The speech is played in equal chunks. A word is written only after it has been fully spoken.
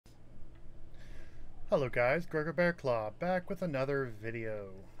Hello guys, Gregor Bearclaw back with another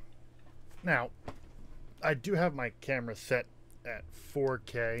video. Now, I do have my camera set at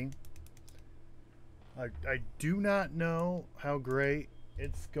 4K. I do not know how great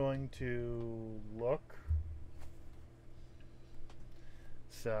it's going to look.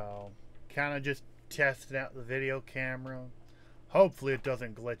 So, kind of just testing out the video camera. Hopefully it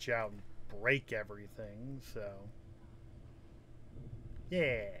doesn't glitch out and break everything, so.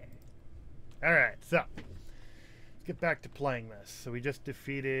 Yeah. Alright, so let's get back to playing this. So we just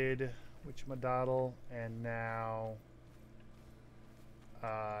defeated whatchamadaddle, and now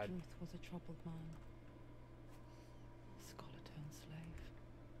Truth was a troubled man. A scholar turned slave.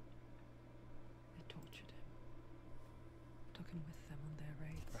 They tortured him. Took him with them on their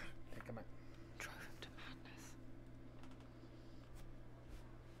raids. come on. Drove him to madness.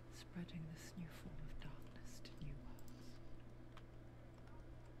 Spreading this new form of darkness to new worlds.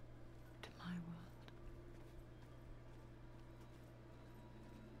 To my world.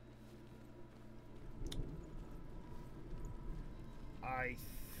 I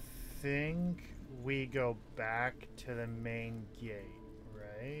think we go back to the main gate,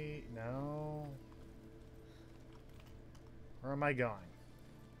 right? No? Where am I going?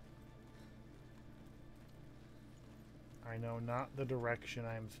 I know not the direction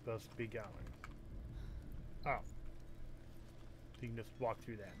I'm supposed to be going. Oh. You can just walk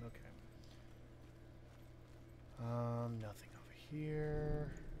through that. Okay. Nothing over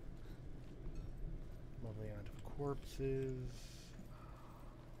here. Lovely amount of corpses.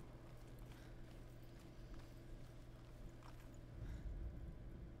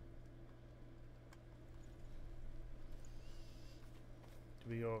 Do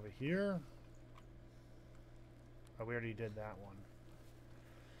we go over here? Oh, we already did that one.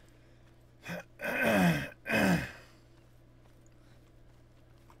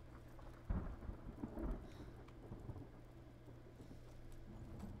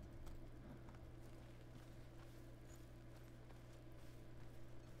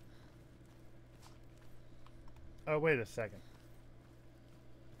 Oh, wait a second.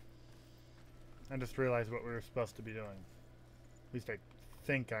 I just realized what we were supposed to be doing. At least I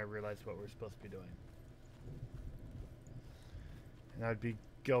think I realized what we're supposed to be doing. And I'd be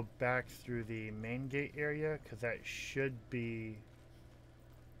go back through the main gate area, because that should be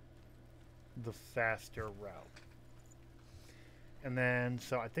the faster route. And then,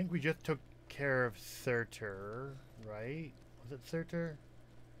 so I think we just took care of Surtur, right? Was it Surtur?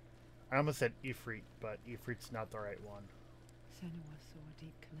 I almost said Ifrit, but Ifrit's not the right one. Senua saw a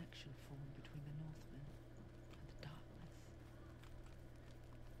deep connection form between the Northmen and the darkness.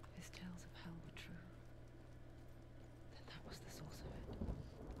 His tales of hell were true. Then that was the source of it.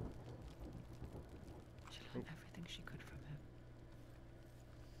 She learned everything she could from him.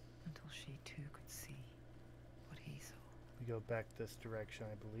 Until she too could see what he saw. We go back this direction,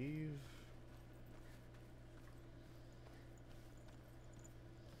 I believe.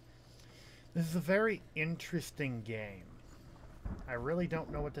 This is a very interesting game. I really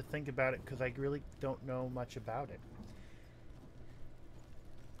don't know what to think about it because I really don't know much about it.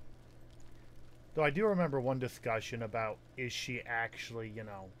 Though I do remember one discussion about, is she actually, you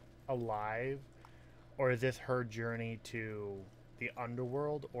know, alive? Or is this her journey to the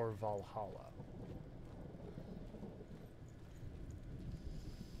underworld or Valhalla?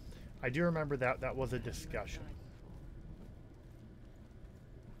 I do remember that was a discussion.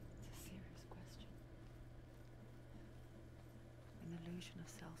 It's a serious question. When the illusion of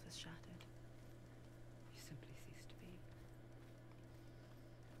self is shattered, you simply cease to be.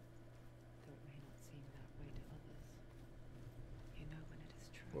 Though it may not seem that way to others, you know when it is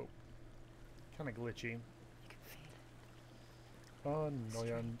true. Whoa. Kind of glitchy. You can feel it.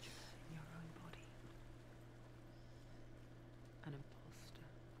 Annoyance. In your own body. An imposter.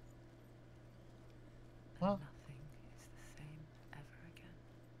 Huh? And nothing is the same ever again.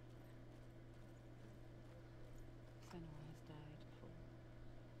 Senua has died before.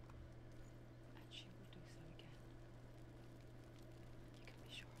 And she will do so again. You can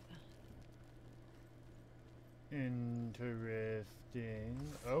be sure of that. Interesting.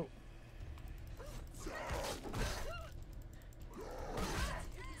 Oh.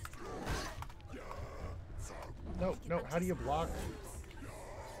 No, no, how do you block?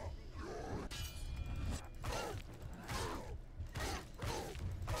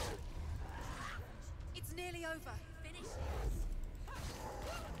 It's nearly over. Finish it.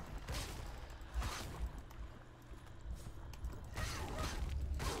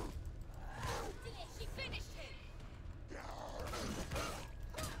 She finished him.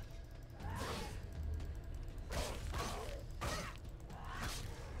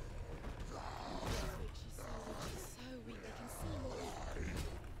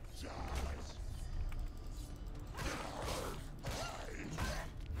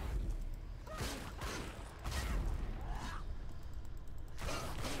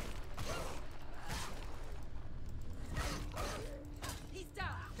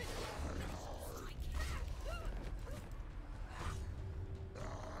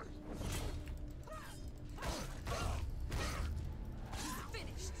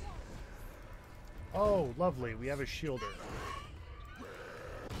 Oh, lovely. We have a shielder.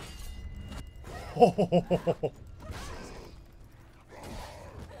 Oh,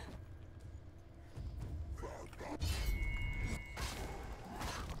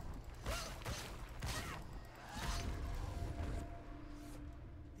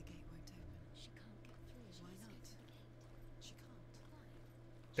 The gate won't open. She can't get through. Why not? She can't.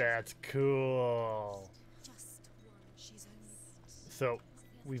 that's cool. Just one. She's only So,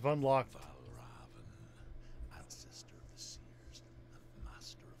 we've unlocked... Valravan, ancestor of the seers and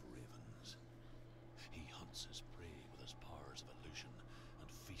master of ravens. He hunts his prey with his powers of illusion and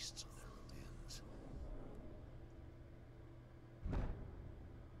feasts on their remains.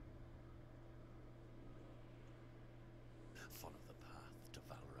 Follow the path to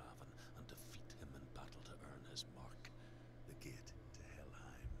Valravan and defeat him in battle to earn his mark. The gate to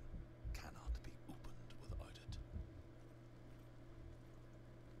Helheim cannot be opened without it.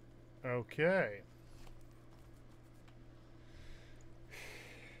 Okay.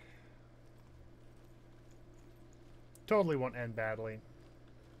 Totally won't end badly.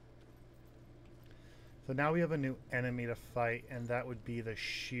 So now we have a new enemy to fight, and that would be the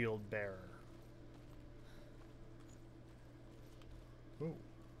shield bearer. Ooh.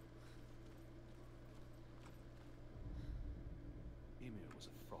 Ymir was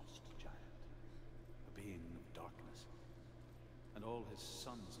a frost giant, a being of darkness, and all his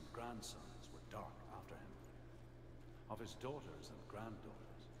sons and grandsons were dark after him. Of his daughters and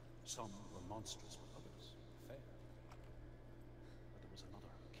granddaughters, some were monstrous, but others fair. But there was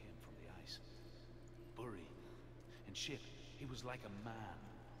another who came from the ice. Buri. In shape, he was like a man,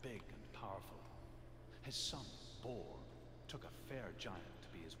 big and powerful. His son, Bor, took a fair giant to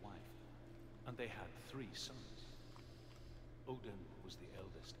be his wife, and they had 3 sons. Odin was the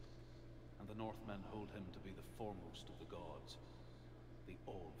eldest, and the Northmen hold him to be the foremost of the gods, the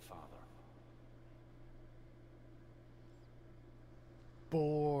All-Father.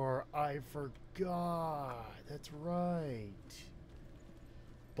 Bor, I forgot. That's right.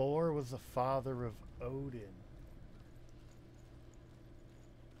 Bor was the father of Odin.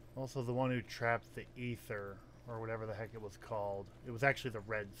 Also the one who trapped the ether, or whatever the heck it was called. It was actually the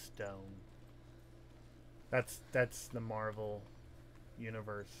red stone. That's the Marvel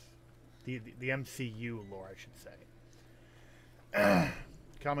universe. The MCU lore, I should say.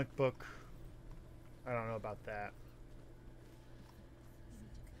 Comic book. I don't know about that.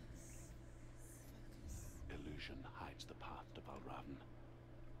 Illusion hides the path to Valravan.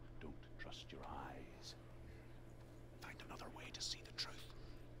 Don't trust your eyes. Find another way to see the truth.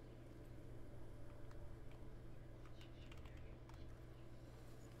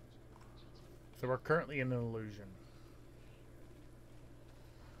 So we're currently in an illusion.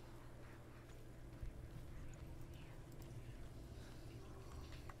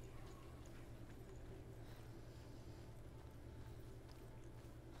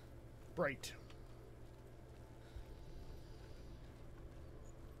 Bright.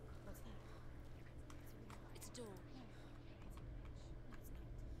 What's that? It's a door.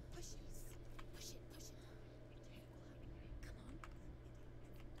 Push it. Push it. Push it. Come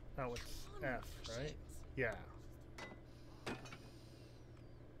on. Oh, it's F, right? Yeah.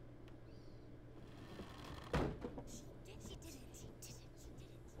 She did it. She did it. She did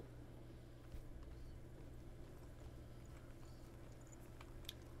it.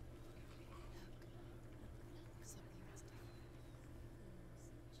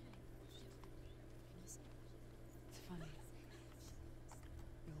 It's funny.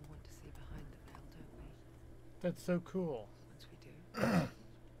 We all want to see behind the veil, don't we? That's so cool. Once we do, we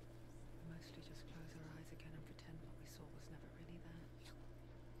mostly just close our eyes again and pretend what we saw was never really there.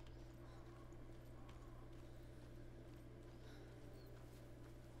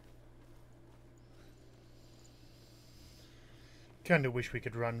 Kinda wish we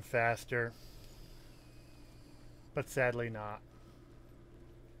could run faster. But sadly not.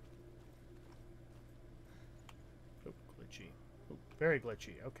 Oh, glitchy. Oh, very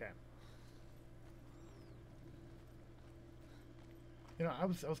glitchy. Okay. You know, I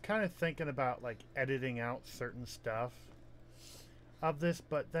was kind of thinking about like editing out certain stuff of this,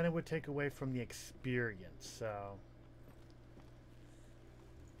 but then it would take away from the experience. So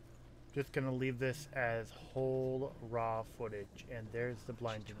just gonna leave this as whole raw footage, and there's the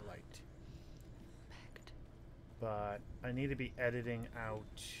blinding light. Pecked. But I need to be editing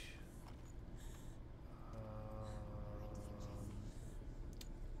out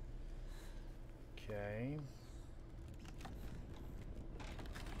okay.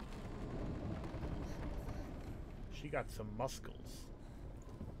 She got some muscles.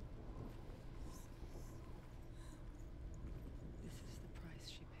 This is the price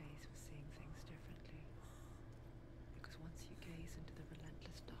she pays for seeing things differently.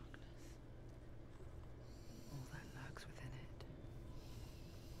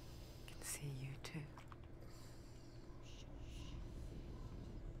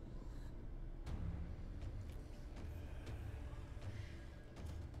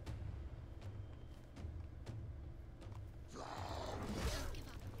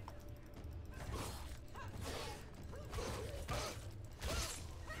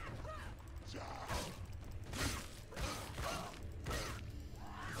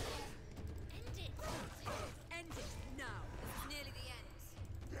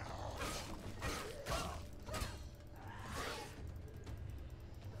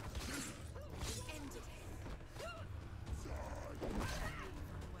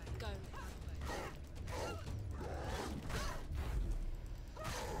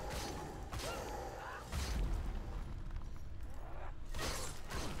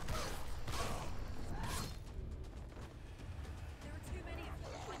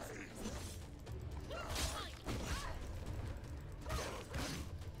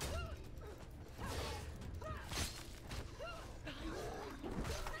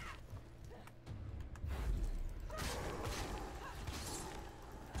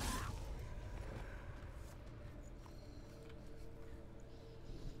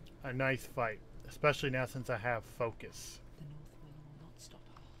 a nice fight, especially now since I have focus. The Northmen will not stop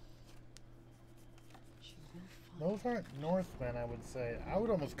her. She will find Those aren't Northmen, I would say. I would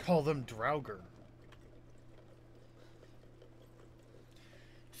almost call them Draugr.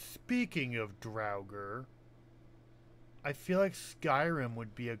 Speaking of Draugr, I feel like Skyrim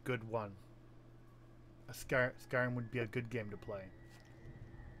would be a good one. Skyrim would be a good game to play.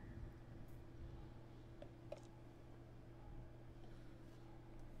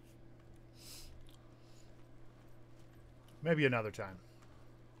 Maybe another time.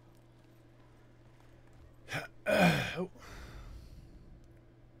 Oh.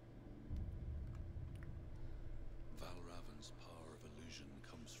 Valravan's power of illusion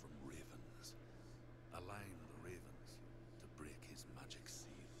comes from ravens. Align the ravens to break his magic seal.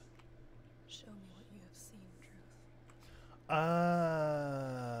 Show me what you have seen, Truth.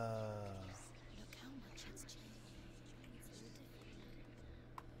 Look how much it's changed. It's all different.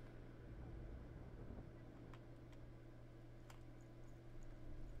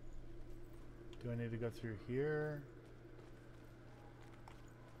 Do I need to go through here?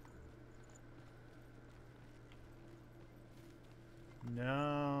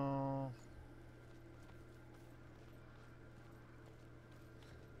 No.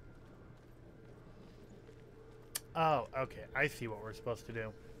 Oh, okay. I see what we're supposed to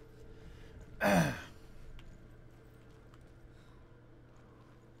do.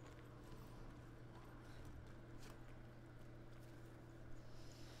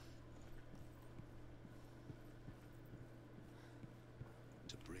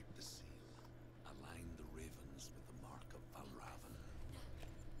 To break the seal, align the ravens with the mark of Valravan.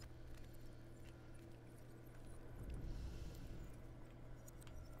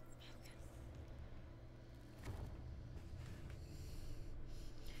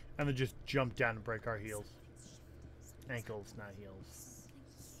 And then just jump down and break our heels. Ankles, not heels.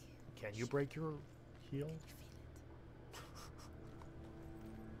 Can you break your heel?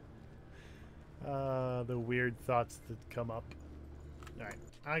 The weird thoughts that come up. Alright,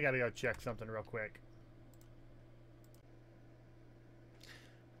 I gotta go check something real quick.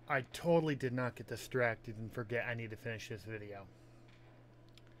 I totally did not get distracted and forget I need to finish this video.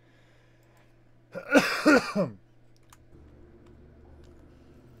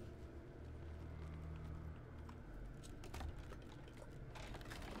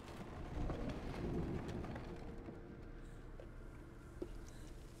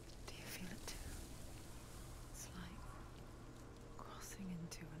 Do you feel it too? It's like crossing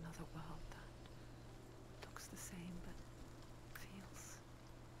into another world that looks the same but feels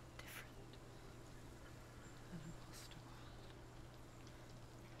different. An imposter world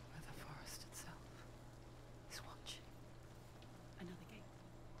where the forest itself is watching. Another gate.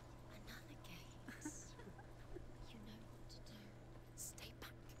 Another gate. You know what to do. Stay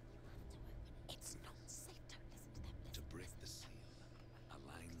back. You have to open it. It's not safe. Don't listen to them. To break the seal,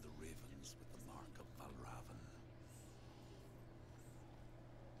 align the ravens with the mark of Valravan.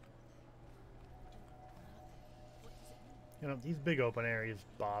 What does it mean? You know, these big open areas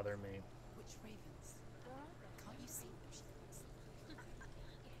bother me. Which ravens? Can't you see them?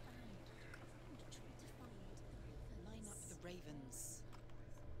 Line up the ravens.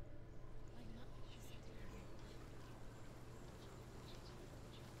 Line up.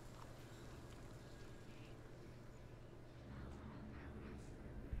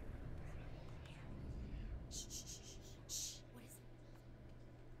 Shh, shh, shh, shh, shh. What is it?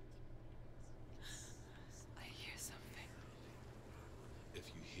 I hear something. If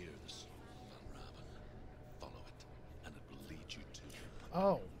you hear the soul of Valravan, follow it, and it will lead you to him.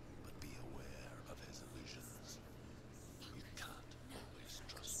 Oh, But be aware of his illusions. You can't always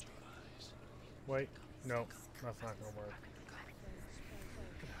trust your eyes. wait. No, that's not gonna work.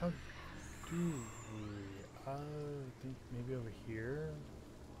 How do we? I think maybe over here.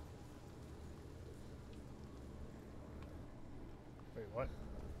 Wait, what?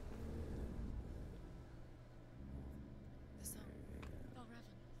 The song. Valravan.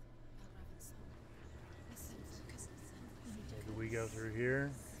 Valravan's song. Listen, focus. Maybe we go through here.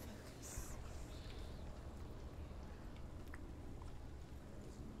 Focus.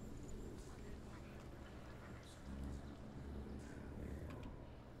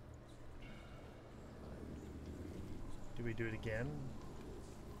 Do we do it again?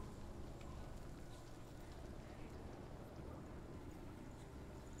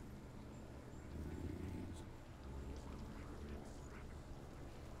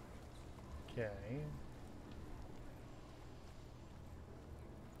 Okay.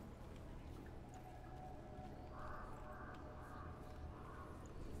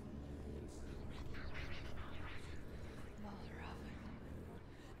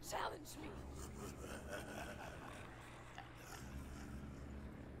 Tell touch me.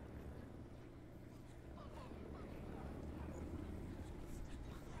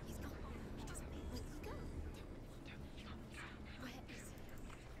 He's gone. He disappeared. Where did he go? Where is he?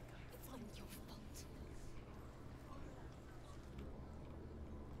 It's all your fault.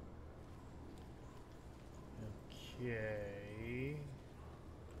 Okay.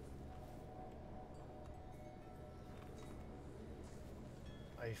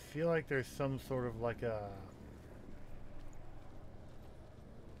 I feel like there's some sort of like a...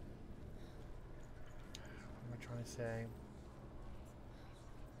 What am I trying to say?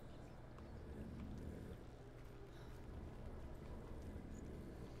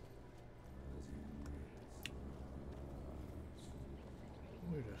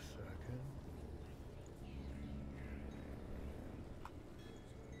 Wait a second.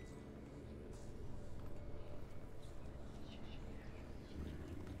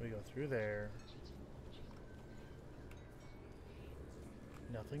 We go through there.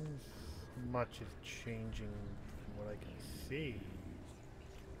 Nothing much is changing from what I can see.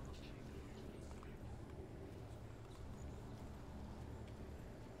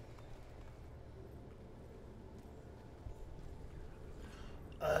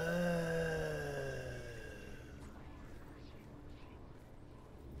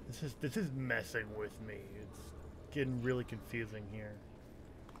 This is messing with me. It's getting really confusing here.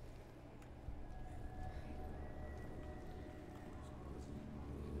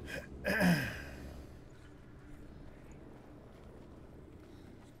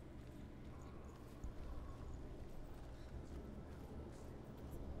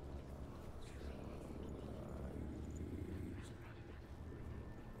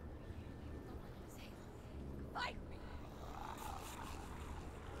 Fight me.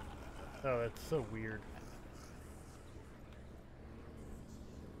 Oh, that's so weird.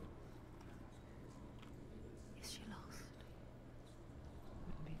 Is she lost?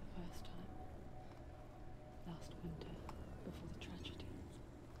 Wouldn't be the first time. Last winter, before the tragedy,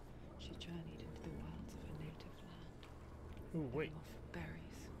 she journeyed into the wilds of her native land. Ooh, wait. Living off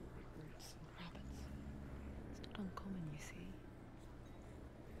berries, roots, and rabbits. It's not uncommon, you see.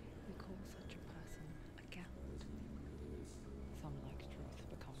 We call such a person a Gelt. Some, like truth,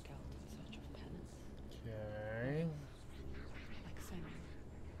 become Gelt in search of penance. Okay. Like Senua,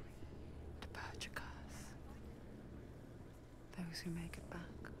 to purge a curse. Those who make it back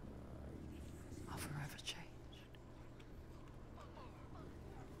are forever changed.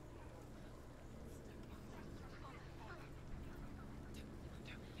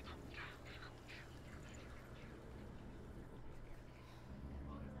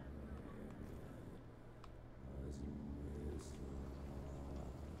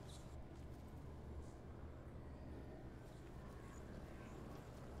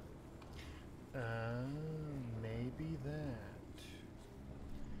 Maybe that.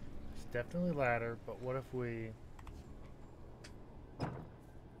 It's definitely ladder, but what if we...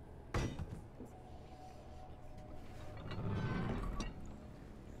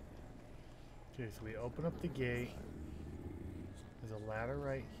 Okay, so we open up the gate. There's a ladder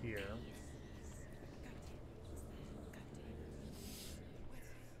right here.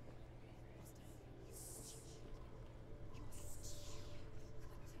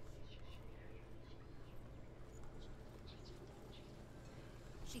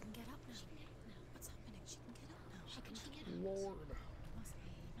 She can get up now. What's happening? She can get up now. How can she get up? Lord. It must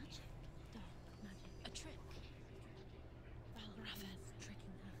be magic. Dark magic. A trick. Raven.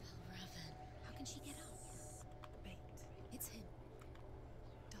 Tricking her. Raven. How can she get up? Bait. It's him.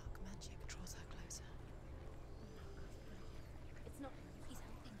 Dark magic draws her closer. It's not him. He's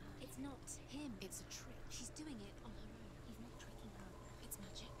helping her. It's not him. It's a trick. She's doing it on her own. He's not tricking her. It's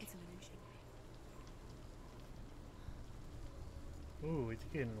magic. It's an illusion. Ooh, it's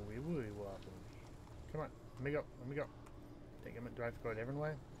getting wee wee wobbly. Come on, let me go, let me go. Think do I have to go a different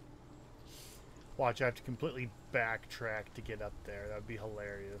way? Watch, I have to completely backtrack to get up there. That would be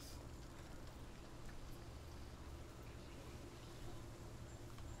hilarious.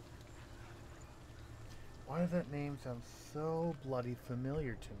 Why does that name sound so bloody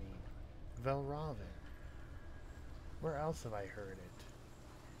familiar to me? Velraven. Where else have I heard it?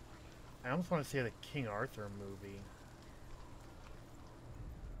 I almost want to say the King Arthur movie.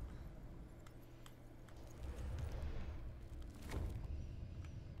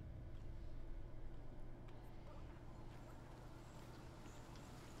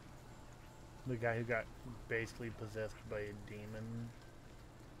 The guy who got basically possessed by a demon.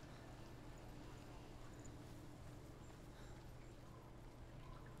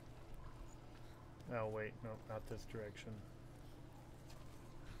 Oh wait, no, not this direction.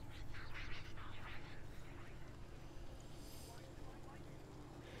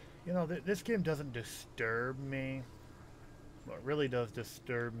 You know, this game doesn't disturb me. What really does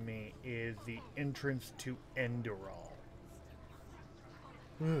disturb me is the entrance to Enderal.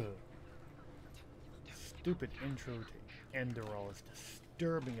 Ugh. Stupid intro to Enderal is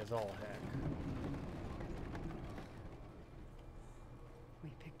disturbing as all heck. We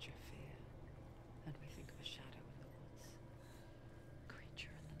picture fear, and we think of a shadow in the woods,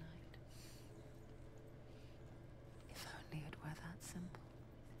 creature in the night. If only it were that simple.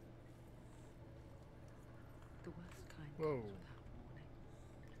 The worst kind Whoa. comes without warning.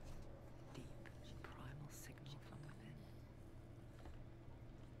 Deep, primal signal from within.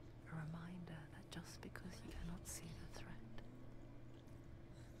 A reminder that just because you cannot see the threat,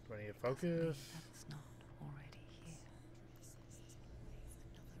 Do I need to doesn't mean focus? that it's not already here.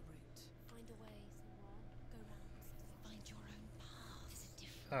 Another route. Find a way, Senua. Go round. Find your own path. There's a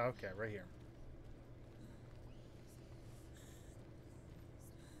different Oh, okay, right here.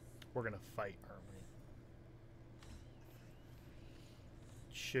 We're gonna fight, aren't we?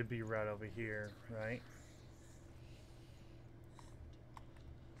 Should be right over here, right?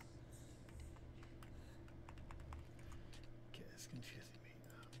 Okay, it's confusing me.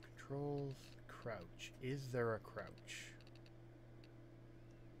 Controls, crouch. Is there a crouch?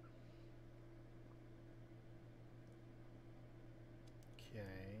 Okay,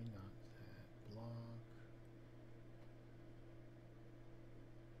 not that block.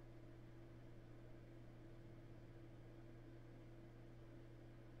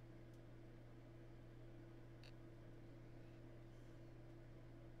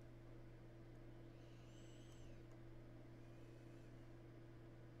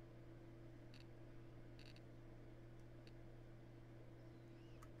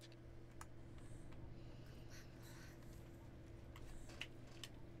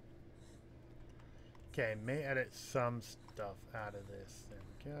 Okay, may edit some stuff out of this. There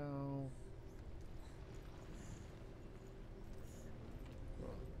we go.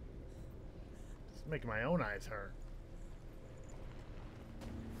 It's making my own eyes hurt.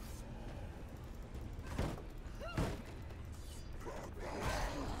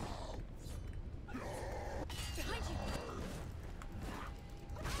 behind you.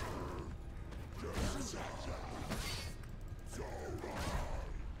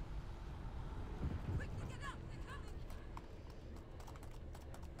 Quickly get up. They're coming.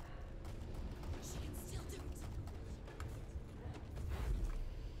 She can still do it.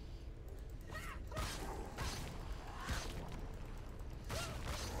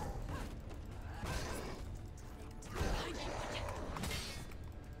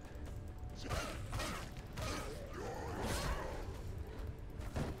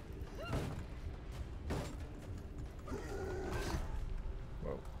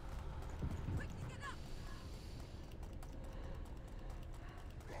 Whoa. Quickly get up.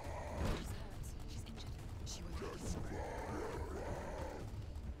 She's hurt. She's injured. She won't be sorry.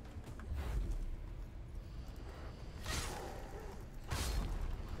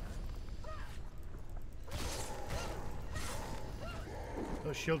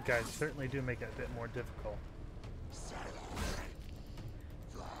 Those shield guys certainly do make it a bit more difficult.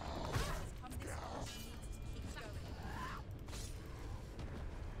 Come this far. She needs to keep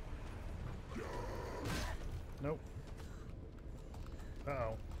going. Nope.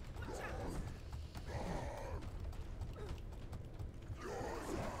 Uh-oh.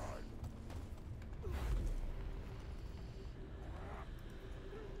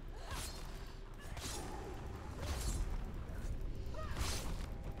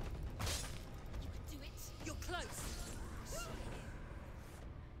 Do it. You're close.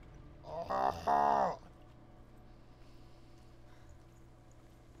 I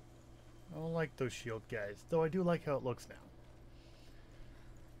don't like those shield guys, though I do like how it looks now.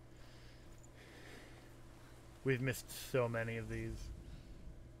 We've missed so many of these.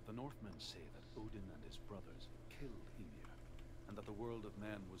 The Northmen say that Odin and his brothers killed Ymir, and that the world of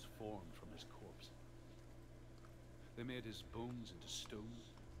men was formed from his corpse. They made his bones into stone,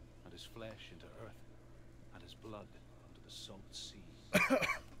 and his flesh into earth, and his blood into the salt sea.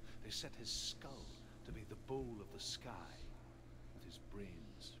 They set his skull to be the bowl of the sky, with his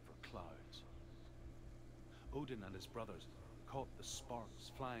brains for clouds. Odin and his brothers caught the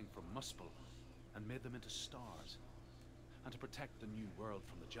sparks flying from Muspel and made them into stars. And to protect the new world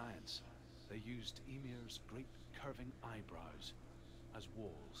from the giants, they used Ymir's great curving eyebrows as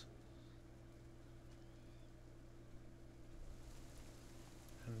walls.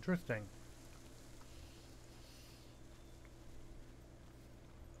 Interesting.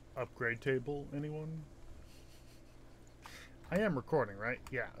 Upgrade table, anyone? I am recording, right?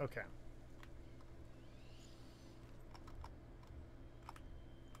 Yeah, okay.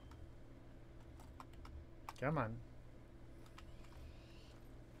 Come on.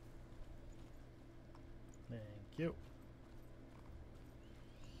 Thank you.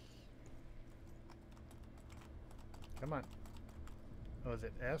 Come on. Oh, is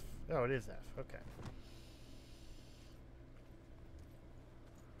it F? Oh, it is F. Okay.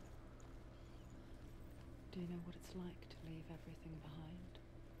 Do you know what it's like to leave everything behind?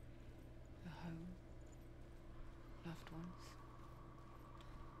 Your home, loved ones,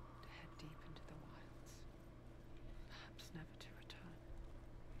 to head deep into the wilds, perhaps never to return.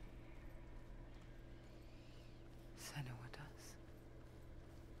 Senua does.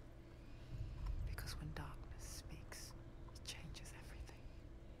 Because when darkness speaks, it changes everything,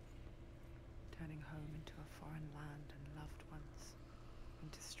 turning home into a foreign land and loved ones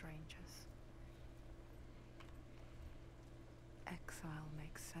into strangers. Exile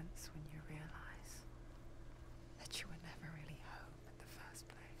makes sense when you realize that you were never really home in the first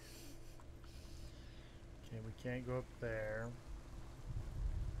place. Okay, we can't go up there.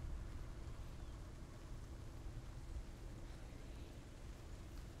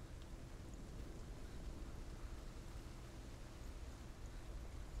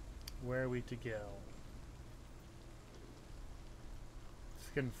 Where are we to go? It's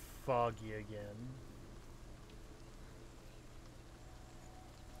getting foggy again.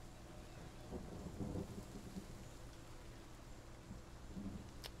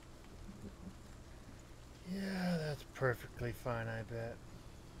 Yeah, that's perfectly fine, I bet.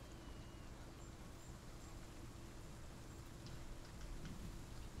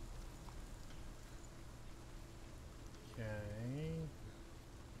 Okay.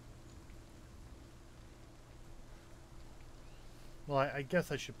 Well, I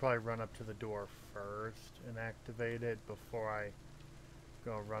guess I should probably run up to the door first and activate it before I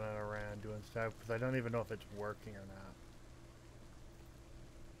go running around doing stuff, because I don't even know if it's working or not.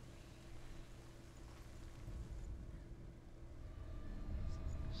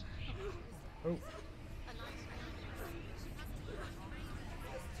 Oh.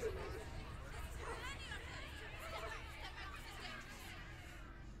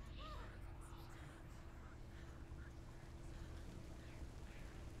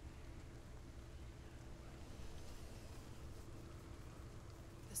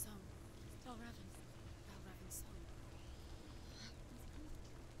 The song. Valravan's song.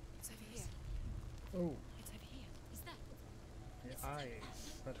 It's over here. Oh. It's over here. Is that? The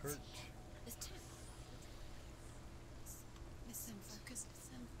eyes. That hurt. There's two. Listen, focus,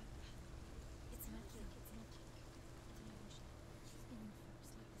 listen. It's magic. It's magic. I don't know what she's been in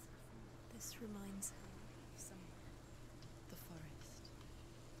forests like this before. This reminds her of somewhere. The forest.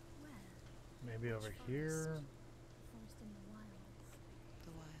 Where? Maybe over here. The forest in the wilds.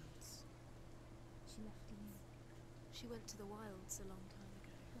 The wilds. She left Link. She went to the wilds a long time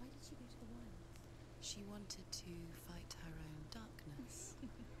ago. Why did she go to the wilds? She wanted to fight her own darkness.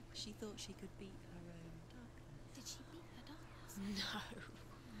 She thought she could beat her own darkness. Did she beat her darkness? No.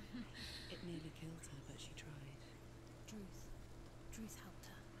 It nearly killed her, but she tried. Druth. Druth helped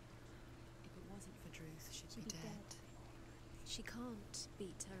her. If it wasn't for Druth, she'd be dead. She can't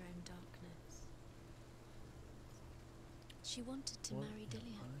beat her own darkness. She wanted to marry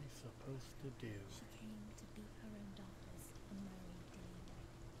Dillian. What am I supposed to do? She came to beat her own darkness and marry Dillian.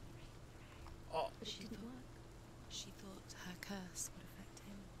 Oh. But it didn't work. She thought her curse would affect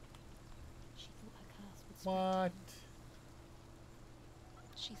him. She thought her curse would spread What? to him.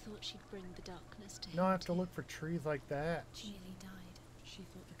 She thought she'd bring the darkness to him. No, I have to too. look for trees like that. She nearly died. She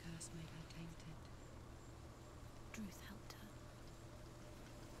thought the curse made her tainted. Druth helped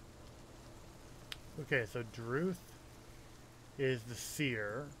her. Okay, so Druth is the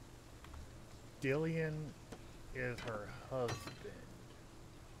seer. Dillian is her husband.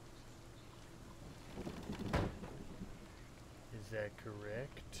 Is that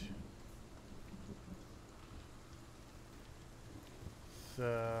correct?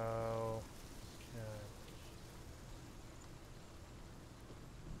 So,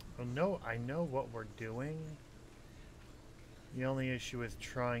 I know what we're doing. The only issue is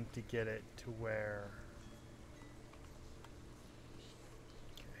trying to get it to where.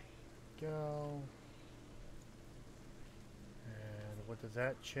 Okay, go. And what does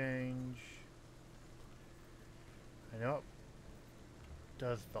that change? I know it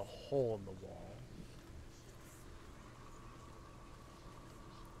does the hole in the wall.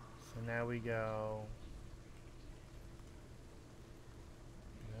 So now we go.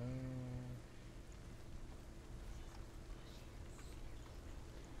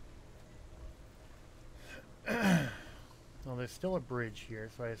 Well, there's still a bridge here,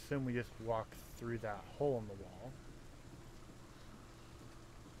 so I assume we just walk through that hole in the wall.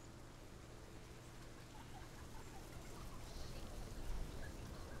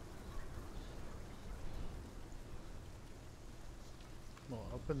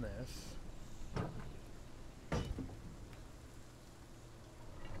 open this.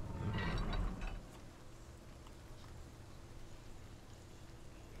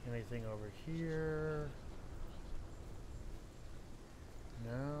 Anything over here?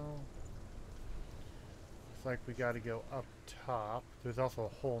 No. Looks like we got to go up top. There's also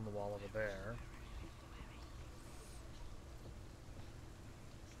a hole in the wall over there.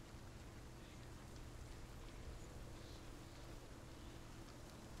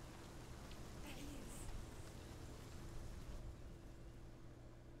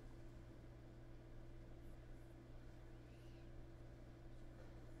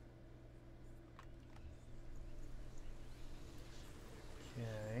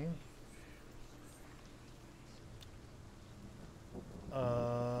 Okay.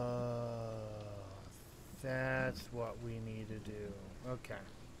 That's what we need to do. Okay.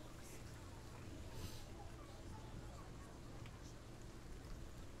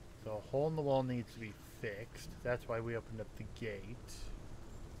 So a hole in the wall needs to be fixed. That's why we opened up the gate.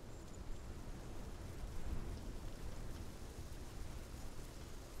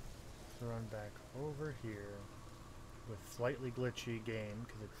 So run back over here with slightly glitchy game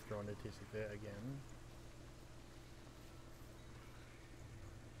because it's thrown a tissue fit again.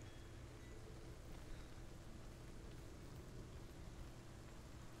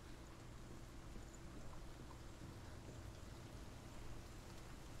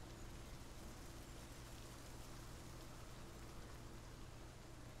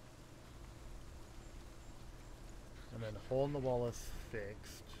 And then hole in the wall is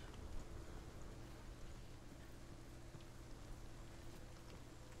fixed.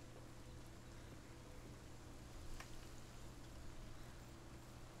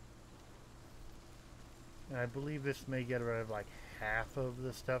 And I believe this may get rid of like half of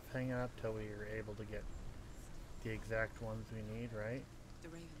the stuff hanging up till we are able to get the exact ones we need, right? The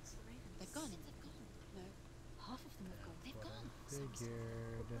ravens. They've gone. No. Half of them have gone. They've What gone. I figured.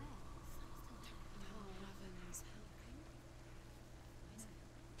 Raven's helping.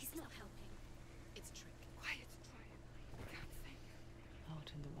 He's not helping. It's a trick. Quiet. I can't think. Out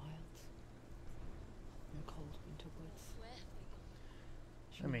in the wilds. In the cold winter woods. Where have they gone?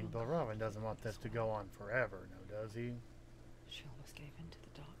 She I mean, remembered Balravin doesn't want this to go on forever, no, does he? She almost gave in to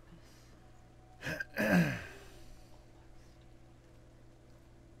the darkness.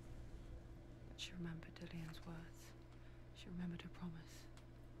 But she remembered Dillian's words. She remembered her promise.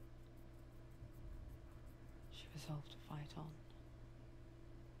 She resolved to fight on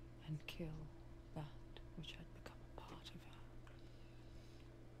and kill that which had become a part of her.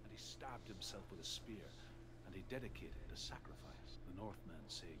 And he stabbed himself with a spear, and he dedicated a sacrifice. The Northmen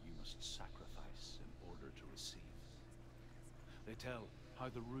say you must sacrifice in order to receive. They tell how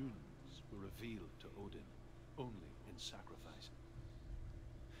the runes were revealed to Odin only in sacrifice.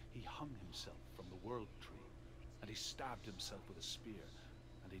 He hung himself from the world tree, and he stabbed himself with a spear,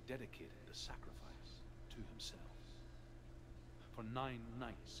 and he dedicated a sacrifice to himself. For 9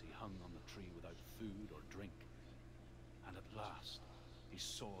 nights he hung on the tree without food or drink, and at last he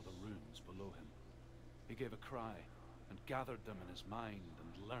saw the runes below him. He gave a cry and gathered them in his mind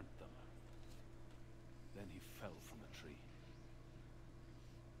and learnt them. Then he fell from the tree.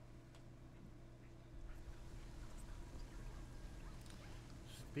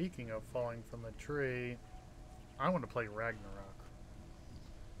 Speaking of falling from a tree, I want to play Ragnarok.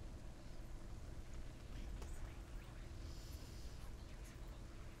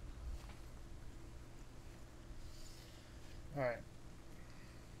 Alright.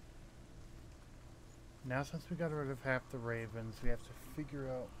 Now since we got rid of half the ravens, we have to figure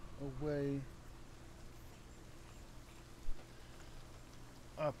out a way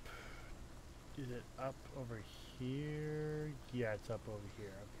up. Is it up over here? Yeah, it's up over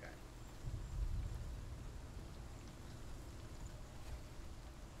here. Okay.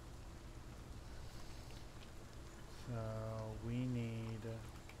 So we need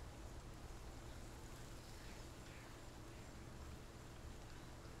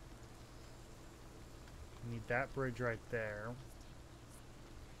that bridge right there.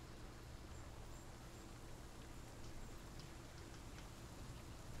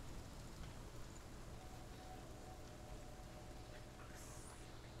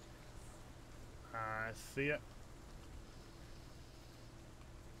 I see it.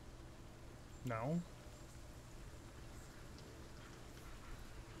 No.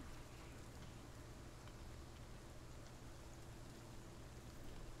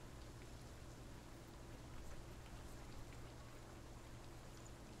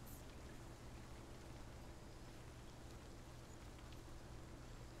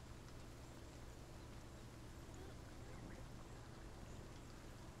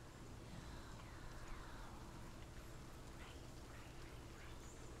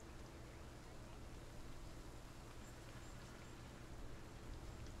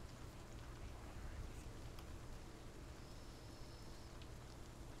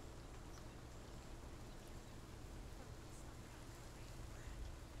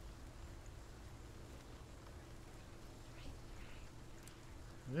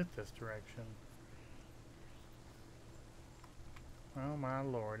 Is it this direction? Oh my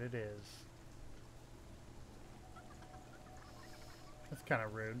lord, it is. That's kind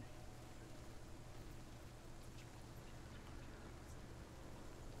of rude.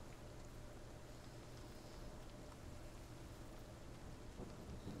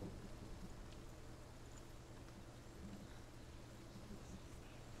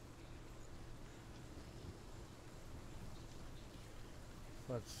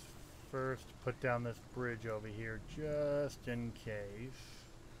 Let's first put down this bridge over here just in case.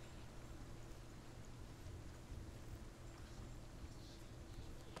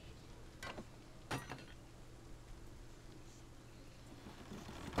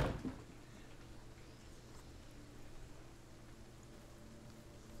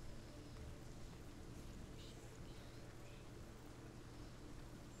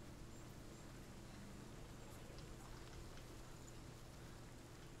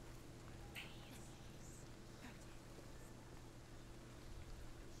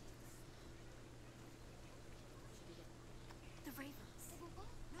 The ravens.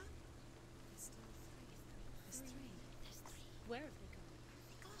 No. There's still three. There's three. There's three. Where have they gone?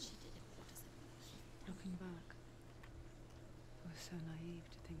 She did it. What does it mean? Looking back, I was so naive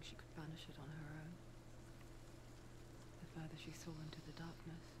to think she could banish it on her own. The further she saw into the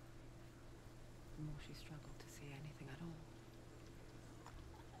darkness, the more she struggled to see anything at all.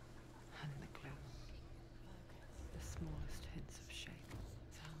 And the gloom, the smallest hints of shape,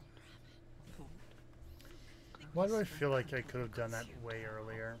 sound, or thought. Why do I feel like I could have done that way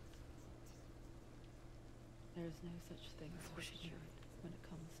earlier? There is no such thing as fortitude when it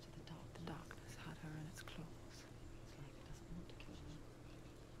comes to the dark. The darkness had her in its claws. It's like it doesn't want to kill her.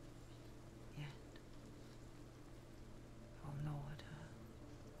 Yet, it will gnaw at her,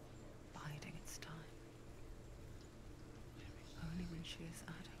 biding its time. Only when she is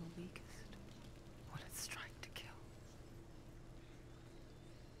at her weakest will it strike to kill.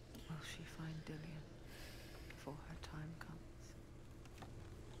 Will she find Dillian before her time comes?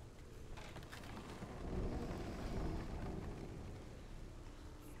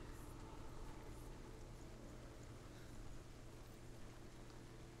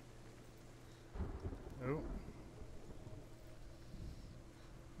 Oh.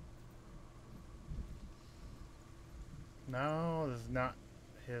 No, this is not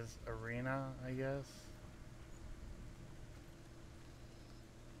his arena, I guess.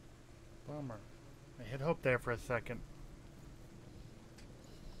 Bummer. I had hope there for a second.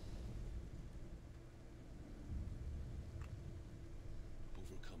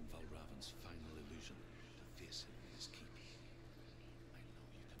 Overcome Valravan's final illusion to face him in his keep. I know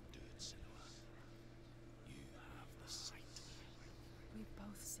you can do it, Senua. You have the sight. We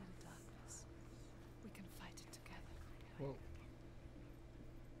both see the darkness. We can fight it together. Whoa.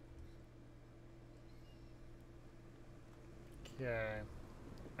 Okay.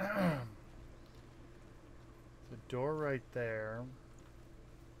 The door right there.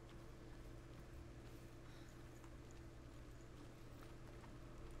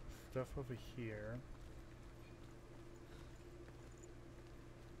 Stuff over here.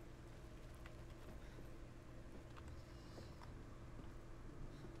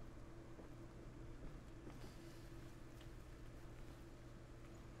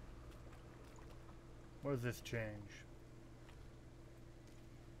 What does this change?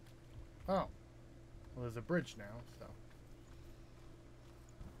 Oh. Well, there's a bridge now, so.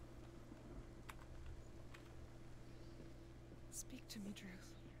 Speak to me,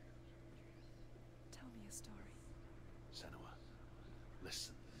 Druth. Tell me a story. Senua,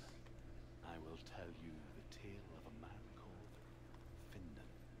 listen. I will tell you the tale of a man called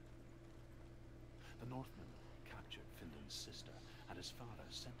Findan. The Northmen captured Findan's sister, and his father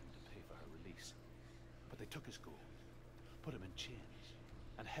sent him to pay for her release. But they took his gold, put him in chains,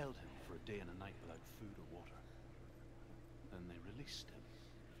 and held him for a day and a night without food or water. Then they released him.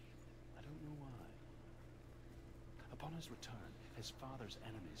 I don't know why. Upon his return, his father's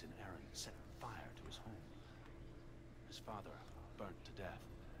enemies in Erin set fire to his home. His father burnt to death,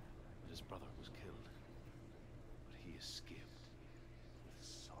 but his brother was killed. But he escaped with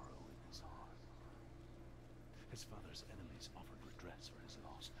sorrow in his heart. His father's enemies offered redress for his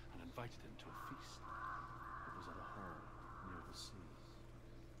loss and invited him to a feast. It was at a hall near the sea.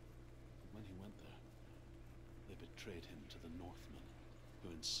 When he went there, they betrayed him to the Northmen,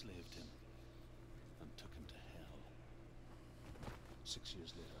 who enslaved him and took him to hell. 6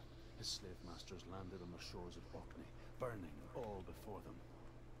 years later, his slave masters landed on the shores of Orkney, burning all before them.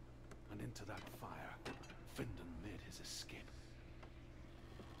 And into that fire, Findan made his escape.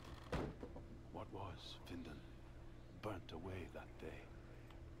 What was Findan burnt away that day.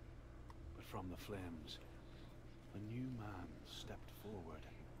 from the flames, a new man stepped forward,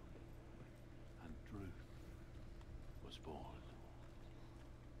 and Druth was born.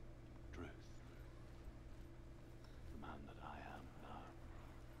 Druth, the man that I am now.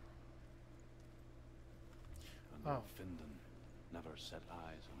 And though Findan never set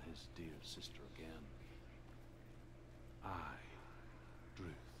eyes on his dear sister again, I,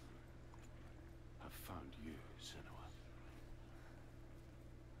 Druth, have found you, Senua.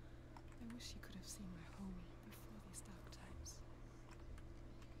 I wish you could have seen my home before these dark times.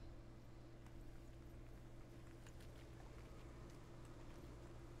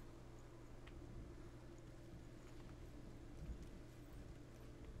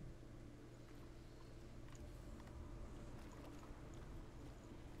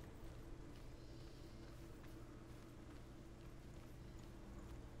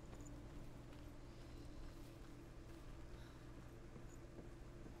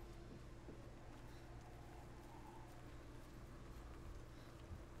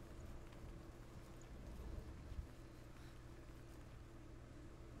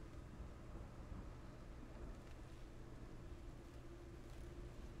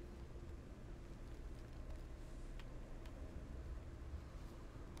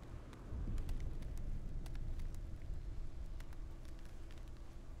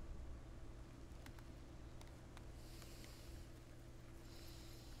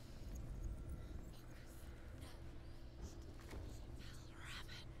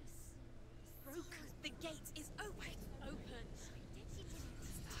 The gate is open. Open. It's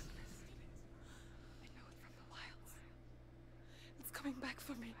darkness. I know it from the wilds. It's coming back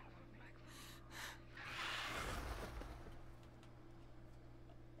for me.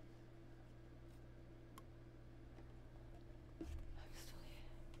 I'm still here.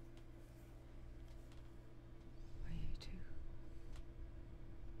 Are you too?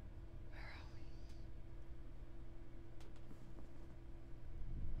 Where are we?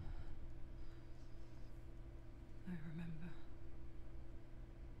 I remember.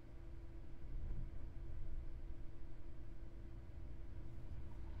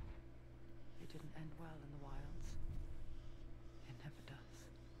 It didn't end well in the wilds. It never does.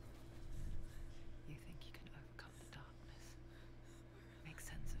 You think you can overcome the darkness, make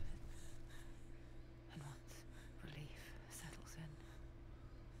sense of it, and once relief settles in, it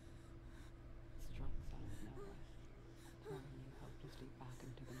strikes out of nowhere, throwing you helplessly back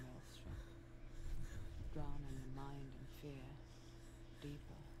into the maelstrom, drowning your mind in fear,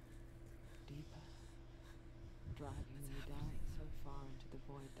 deeper, deeper, dragging you down so far into the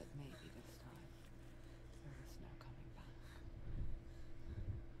void that maybe this time there is no coming back.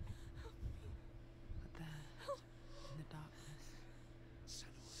 But there, in the darkness,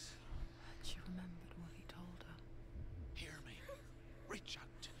 she remembered what he told her. Hear me. Reach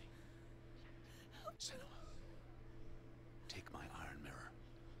out to me. Senua, take my iron mirror.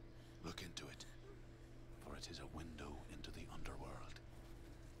 Look into it, for it is a window into the underworld.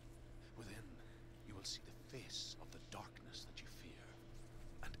 Within, you will see the face of the darkness that you fear.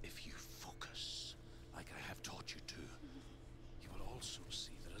 And if you focus, like I have taught you to, you will also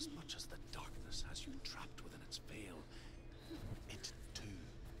see that as much as the darkness has you trapped within its veil, it too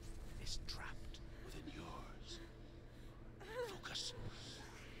is trapped within yours. Focus.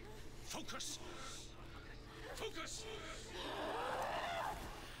 Focus! Focus!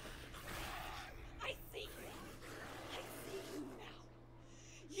 I see you. I see you now.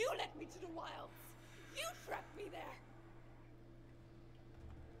 You led me to the wilds. You trapped me there.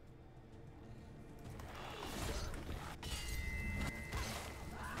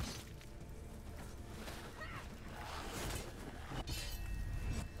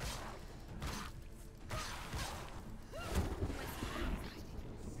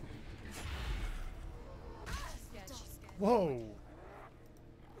 Whoa!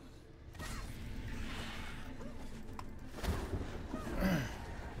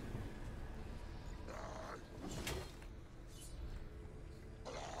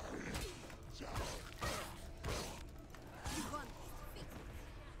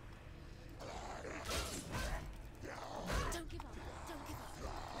 Don't give up. Don't give up.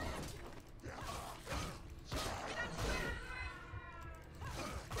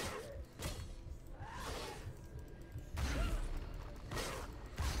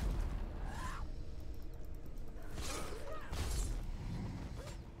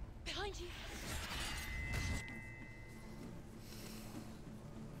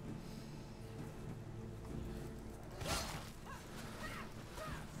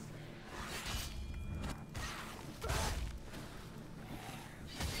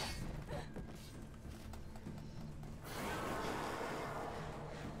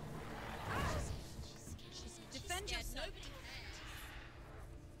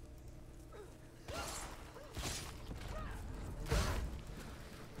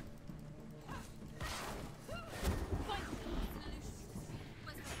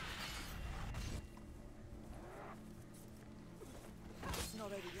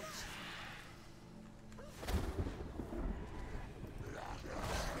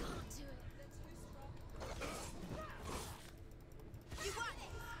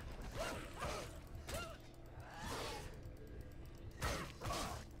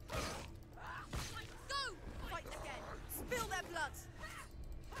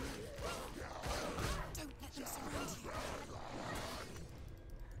 Don't let them surround you.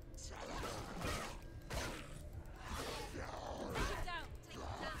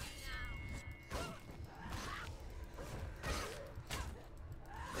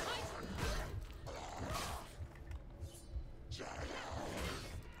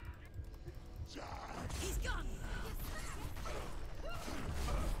 He's gone!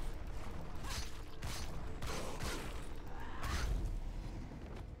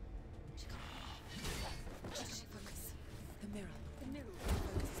 Just focus. The mirror. The mirror.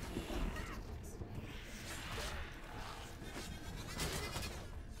 Focus is coming back.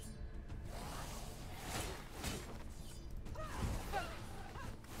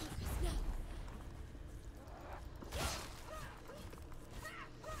 Focus now.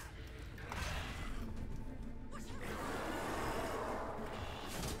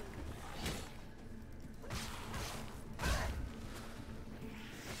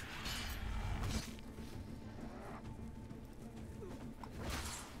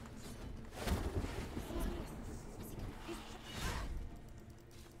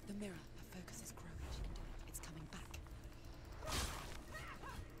 The mirror, her focus is growing. She can do it. It's coming back.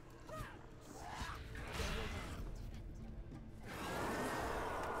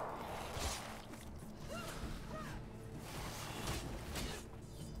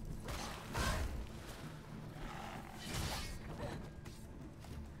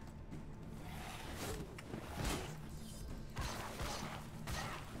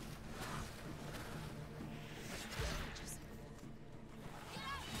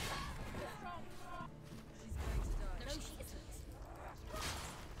 No, she isn't.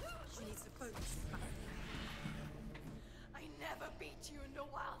 She needs to focus. I never beat you in the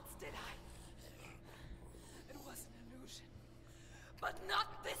wilds, did I? It was an illusion. But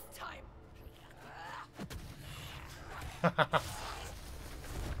not this time!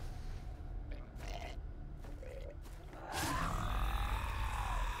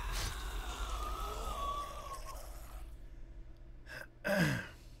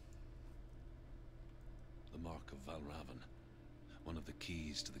 The Mark of Valravan, one of the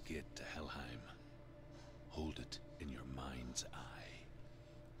keys to the gate to Helheim. Hold it in your mind's eye.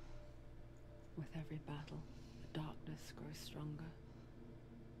 With every battle, the darkness grows stronger.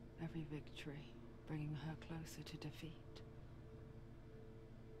 Every victory bringing her closer to defeat.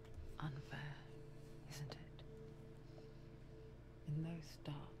 Unfair, isn't it? In those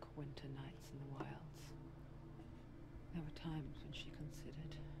dark winter nights in the wilds, there were times when she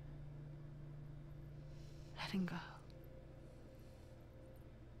considered letting go.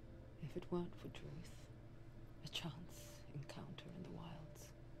 If it weren't for Druth, a chance encounter in the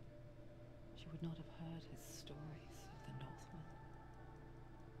wilds, she would not have heard his stories of the Northmen.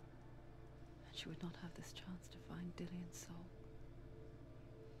 And she would not have this chance to find Dillion's soul.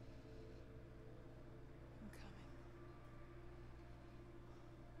 I'm coming.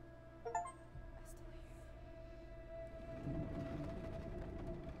 I still hear you.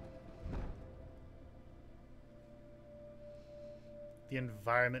 The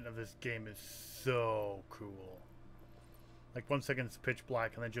environment of this game is so cool. Like 1 second it's pitch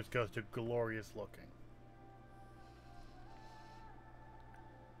black and then just goes to glorious looking.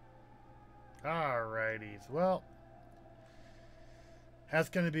 Alrighties, well, that's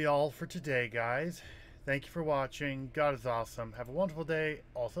going to be all for today, guys. Thank you for watching. God is awesome. Have a wonderful day.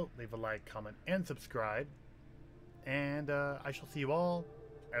 Also, leave a like, comment, and subscribe. And I shall see you all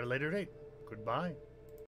at a later date. Goodbye.